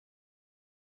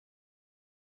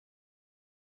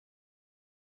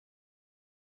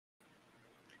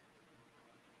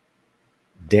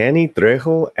Danny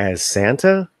Trejo as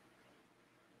Santa?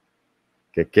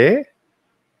 ¿Qué?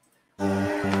 Come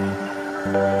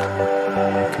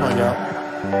on, y'all.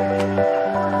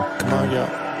 Come on, y'all.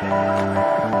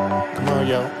 Come on,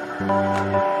 y'all.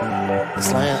 The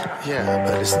slant? Yeah,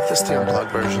 but isn't this the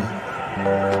unplugged version?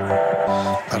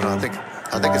 I don't know. I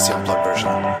think it's the unplugged version.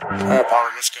 All right,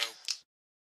 Polly, let's go.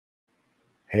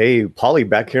 Hey, Polly,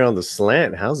 back here on the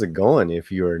slant. How's it going?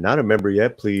 If you are not a member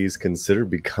yet, please consider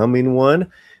becoming one.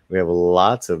 We have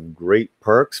lots of great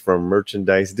perks, from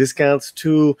merchandise discounts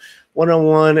to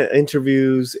one-on-one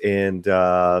interviews and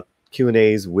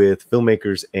Q&As with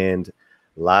filmmakers and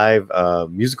live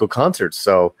musical concerts.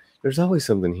 So there's always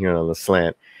something here on the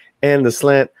slant. And the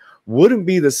slant wouldn't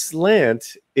be the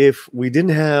slant if we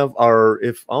didn't have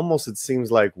if almost it seems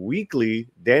like weekly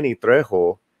Danny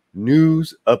Trejo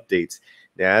news updates.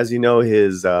 Now, as you know,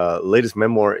 his latest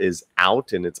memoir is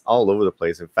out and it's all over the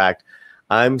place. In fact,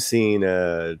 I'm seeing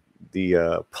the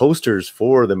posters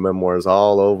for the memoirs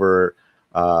all over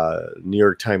New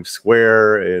York Times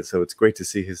Square. So it's great to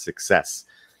see his success.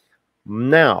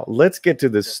 Now, let's get to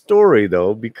the story,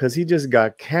 though, because he just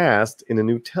got cast in a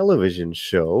new television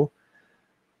show.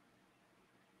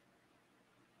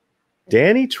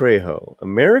 Danny Trejo,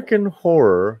 American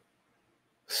Horror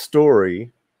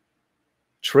Story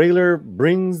trailer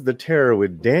brings the terror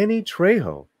with Danny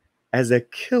Trejo as a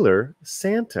killer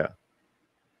Santa.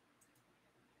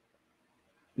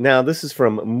 Now, this is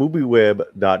from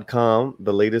MovieWeb.com,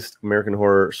 the latest American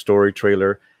Horror Story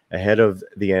trailer ahead of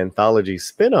the anthology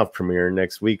spin-off premiere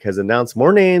next week has announced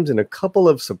more names and a couple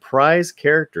of surprise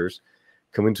characters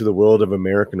coming to the world of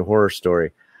American Horror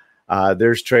Story.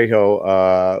 There's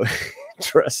Trejo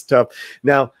dressed up.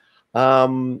 Now,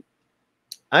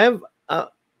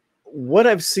 what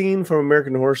I've seen from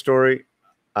American Horror Story,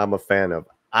 I'm a fan of.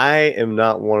 I am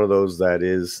not one of those that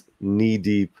is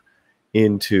knee-deep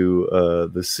into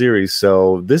the series,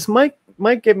 so this might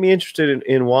get me interested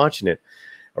in watching it.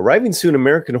 Arriving soon,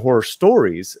 American Horror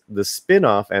Stories, the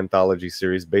spin-off anthology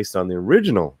series based on the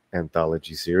original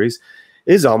anthology series,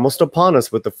 is almost upon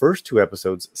us, with the first 2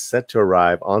 episodes set to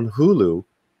arrive on Hulu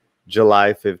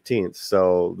July 15th.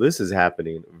 So this is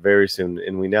happening very soon,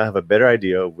 and we now have a better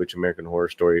idea of which American Horror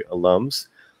Story alums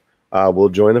will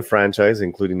join the franchise,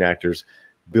 including actors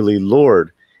Billy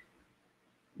Lord.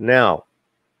 Now,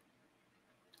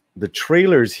 the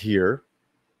trailer's here.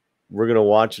 We're going to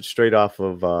watch it straight off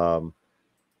of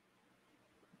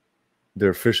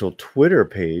their official Twitter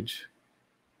page.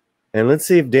 And let's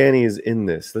see if Danny is in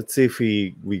this. Let's see if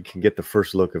we can get the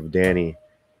first look of Danny.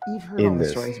 You've heard all the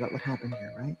stories about what happened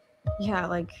here, right? Yeah,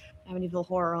 like Amityville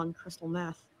Horror on crystal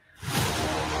meth.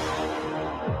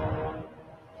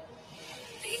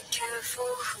 Be careful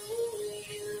who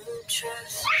you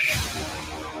trust.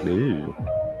 Ew.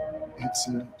 It's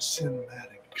a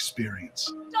cinematic experience.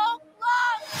 Don't look!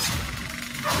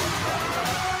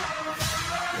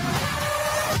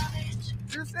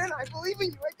 Listen, I believe in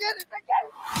you. I get it.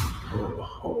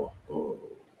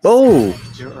 Oh,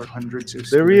 There are hundreds of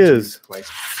there he is.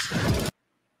 places.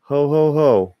 Ho, ho,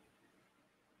 ho.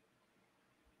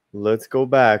 Let's go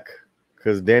back,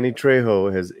 because Danny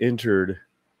Trejo has entered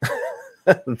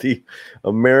the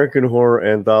American Horror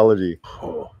Anthology.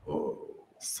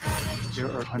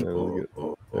 There are hundreds.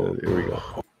 Here we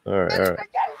go. All right.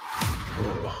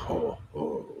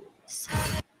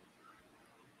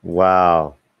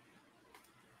 Wow.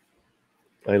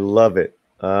 I love it.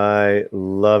 I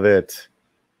love it.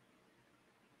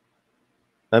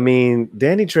 I mean,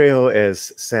 Danny Trejo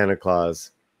as Santa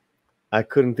Claus, I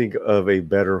couldn't think of a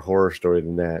better horror story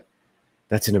than that.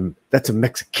 That's a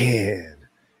Mexican.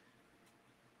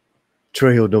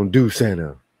 Trejo don't do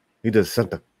Santa. He does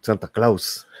Santa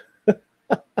Claus.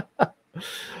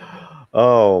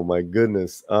 Oh my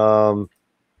goodness.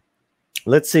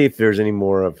 Let's see if there's any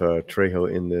more of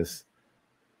Trejo in this.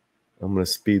 I'm gonna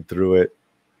speed through it.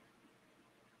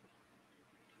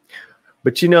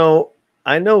 But you know,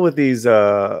 I know with these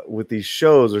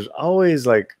shows, there's always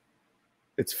like,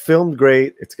 it's filmed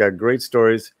great, it's got great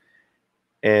stories,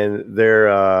 and they're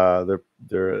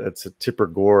it's a Tipper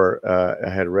Gore. I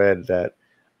had read that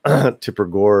Tipper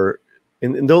Gore,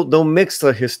 and they'll mix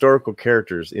the historical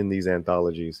characters in these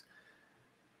anthologies.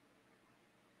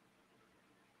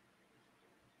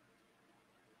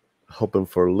 Hoping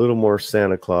for a little more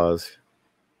Santa Claus.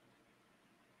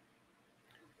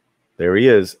 There he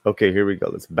is. Okay, here we go.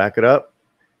 Let's back it up.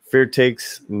 Fear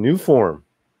takes new form.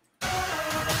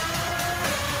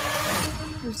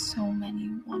 There's so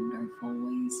many wonderful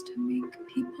ways to make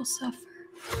people suffer.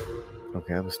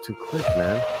 Okay, that was too quick,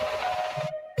 man.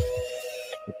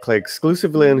 Play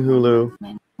exclusively on Hulu.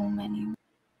 Many.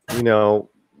 You know,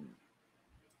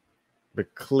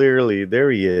 But clearly,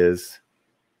 there he is.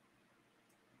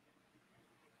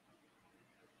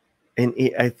 And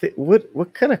I think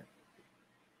what kind of,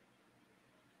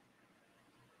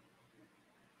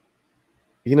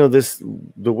 you know,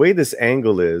 the way this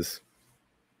angle is.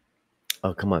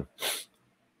 Oh, come on.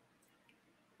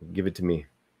 Give it to me.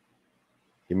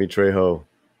 Give me Trejo.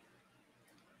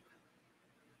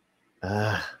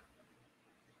 The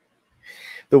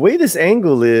way this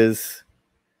angle is,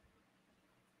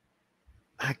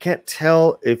 I can't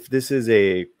tell if this is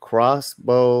a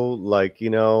crossbow, like, you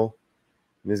know,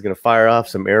 and he's gonna fire off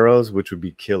some arrows, which would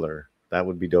be killer. That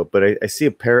would be dope. But I see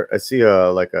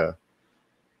like a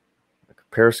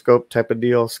periscope type of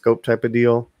deal, scope type of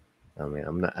deal. I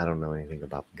mean, I don't know anything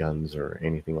about guns or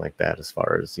anything like that as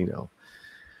far as, you know,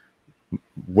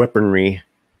 weaponry,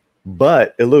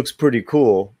 but it looks pretty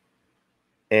cool.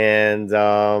 And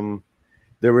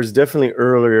there was definitely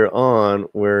earlier on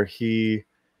where he's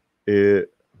kind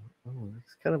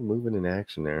of moving in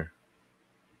action there,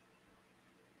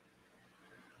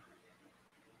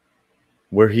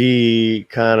 where he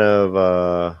kind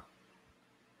of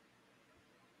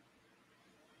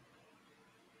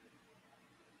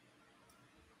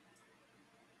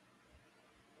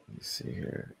let's see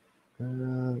here.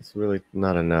 It's really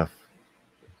not enough.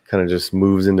 Kind of just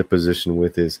moves into position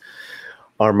with his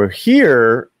armor.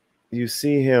 Here, you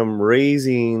see him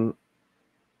raising.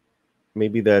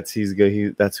 Maybe that's who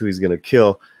he's gonna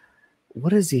kill. What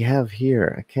does he have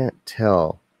here? I can't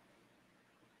tell.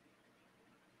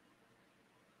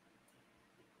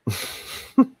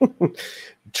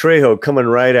 Trejo coming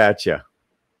right at you.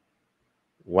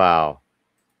 Wow.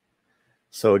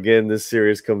 So again, this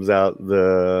series comes out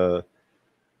the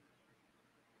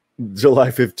July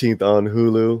 15th on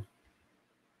Hulu.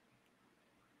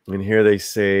 And here they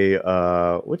say,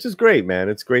 which is great, man.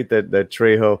 It's great that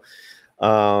Trejo.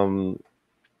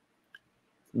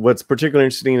 What's particularly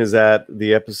interesting is that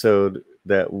the episode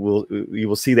that you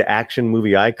will see the action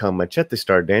movie icon Machete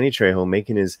star Danny Trejo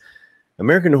making his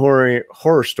American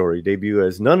horror story debut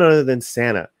as none other than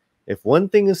Santa. If one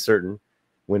thing is certain,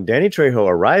 when Danny Trejo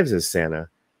arrives as Santa,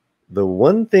 the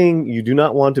one thing you do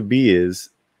not want to be is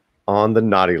on the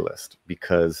naughty list,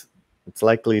 because it's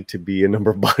likely to be a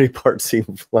number of body parts seen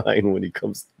flying when he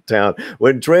comes to town.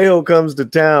 When Trejo comes to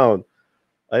town,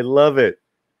 I love it.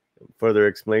 Further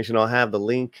explanation, I'll have the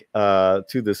link to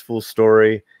this full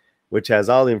story, which has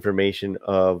all the information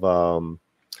of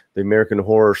the American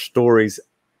Horror Stories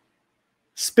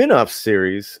spin-off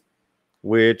series,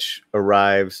 which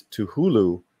arrives to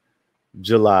Hulu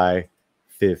July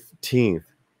 15th.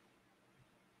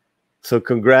 So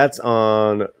congrats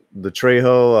on the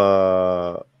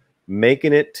Trejo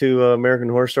making it to American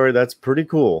Horror Story. That's pretty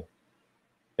cool.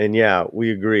 And yeah,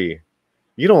 we agree.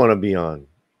 You don't want to be on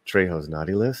Trejo's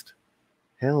naughty list.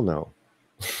 Hell no.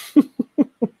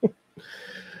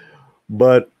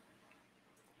 But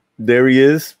there he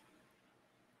is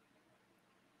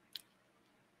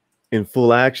in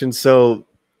full action. So,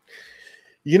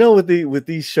 you know, with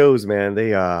these shows, man,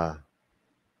 they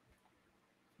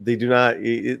do not.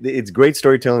 It's great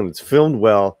storytelling. It's filmed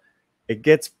well. It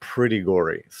gets pretty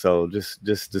gory. So just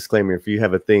disclaimer: if you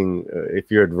have a thing, if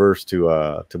you're adverse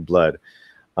to blood,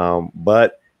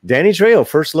 but Danny Trejo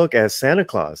first look as Santa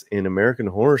Claus in American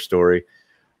Horror Story,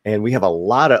 and we have a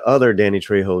lot of other Danny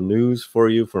Trejo news for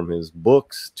you, from his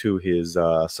books to his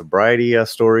sobriety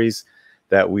stories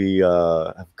that we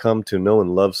have come to know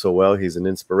and love so well. He's an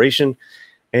inspiration.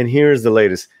 And here's the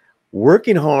latest.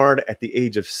 Working hard at the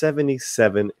age of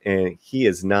 77, and he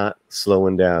is not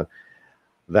slowing down.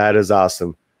 That is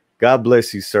awesome. God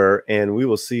bless you, sir. And we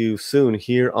will see you soon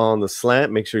here on The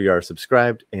Slant. Make sure you are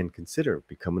subscribed and consider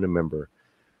becoming a member.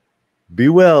 Be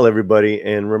well, everybody.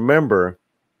 And remember,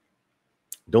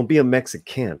 don't be a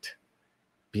Mexicant.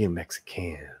 Be a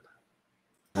Mexican.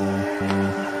 Come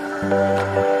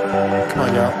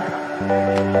on, y'all.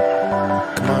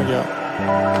 Come on, y'all.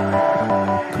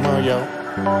 Come on, y'all.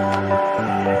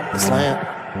 The Slant.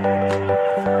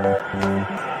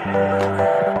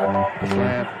 The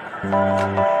Slant.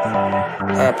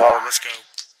 All right, Paul, let's go.